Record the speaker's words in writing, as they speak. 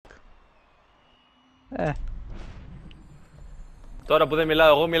Τώρα που δεν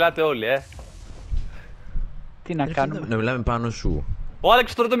μιλάω εγώ, μιλάτε όλοι, Τι να κάνουμε. Να μιλάμε πάνω σου. Ο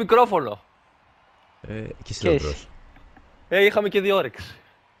Άλεξ τώρα το μικρόφωνο. Και εσύ λαμπρός. Είχαμε και διόρεξη.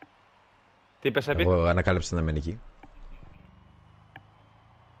 Τι είπες, Επί? Εγώ ανακάλυψα την αμενική.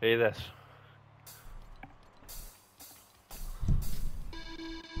 Είδες.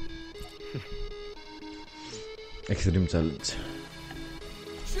 Extreme challenge.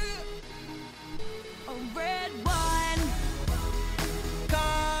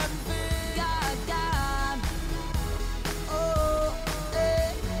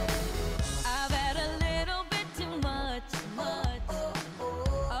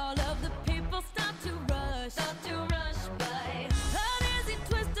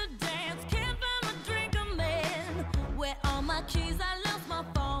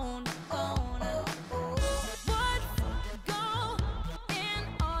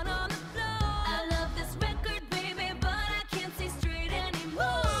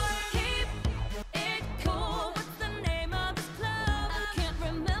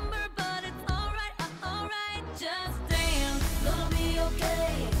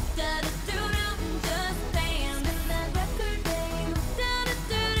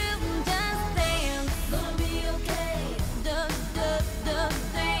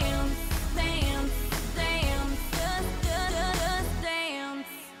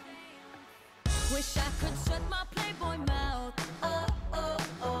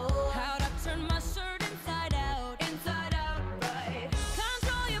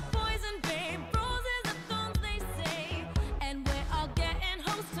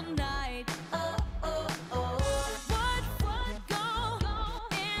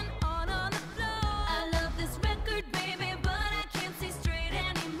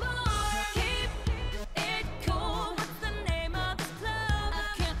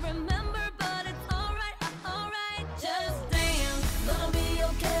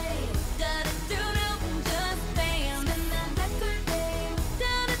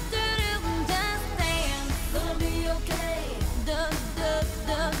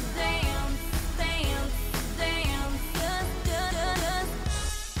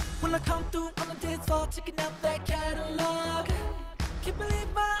 Checking out that catalog. Can't believe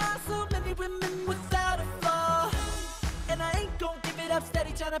my eyes, so many women without a flaw. And I ain't gon' give it up,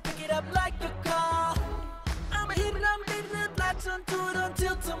 steady tryna pick it up like a car. I'ma hit it, I'm leaving it, latch onto it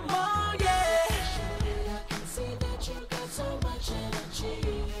until tomorrow, yeah. I can see that you got so much energy.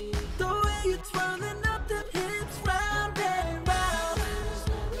 The way you're twirling up them hips round and round. There's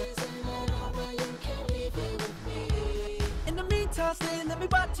no reason at all why you can't leave it with me. In the meantime, stay, let me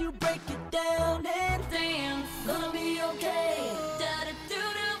watch you break it down and dance. Gonna be okay. Da da do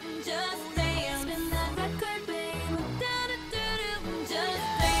do, just dance. Spin that record, babe. Da da do do, just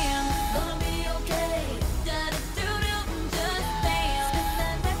dance. Gonna be okay. Da da do do, just dance. Spin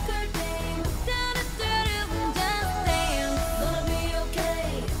that record, babe. Da da do do, just dance. Gonna be okay.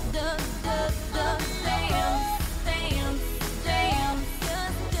 Da da da dance, dance,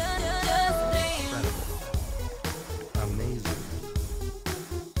 dance. Just dance. Amazing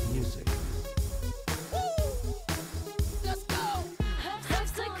music.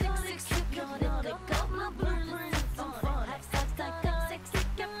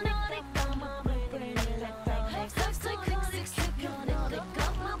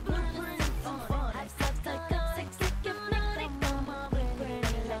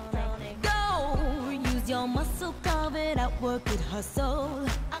 Work it, hustle.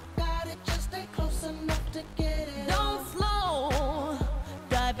 I got it, just stay close enough to get it. Don't slow.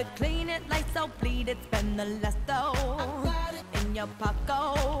 Drive it, clean it, lights out, bleed it, spend the last dough in your pocket.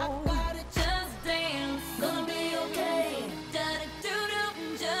 I got it, just dance. Gonna be okay. Da da do do,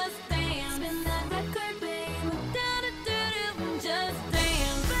 just dance. Spin that record, babe. Da da do do, just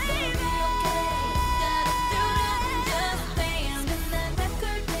dance. Gonna be okay. Da da do do, just dance. Spin that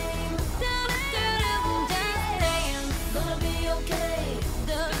record, babe. Da da do do, just dance. Gonna be okay.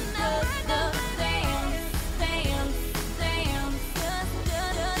 Da da da dance, dance, dance,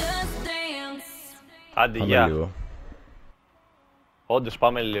 just dance. Άντε, γεια. Όντως,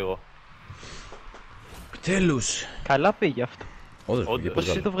 πάμε λίγο. Τέλους. Καλά πήγε αυτό. Όντως πήγε, Πώς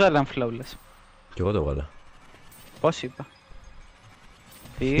εσύ το βγάλαν φλάουλες? Κι εγώ το βγάλα. Πώς είπα?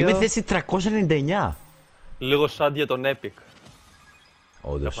 Είμαι θέση 399. Λίγο σαν για τον Epic.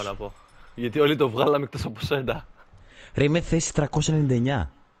 Όντως. Έχω να πω. Γιατί όλοι το βγάλαμε εκτός από σένα. Ρε, είμαι θέση 399.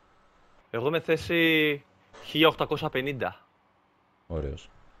 Εγώ είμαι θέση 1850. Ωραίος.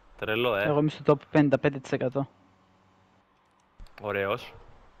 Τρελό, Εγώ είμαι στο top 55%. Ωραίος.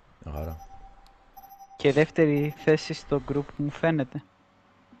 Άρα. Και δεύτερη θέση στο group μου φαίνεται.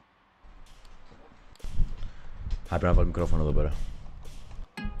 Πρέπει να βάλω μικρόφωνο εδώ πέρα.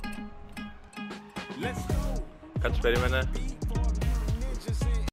 Κάτσε περίμενε.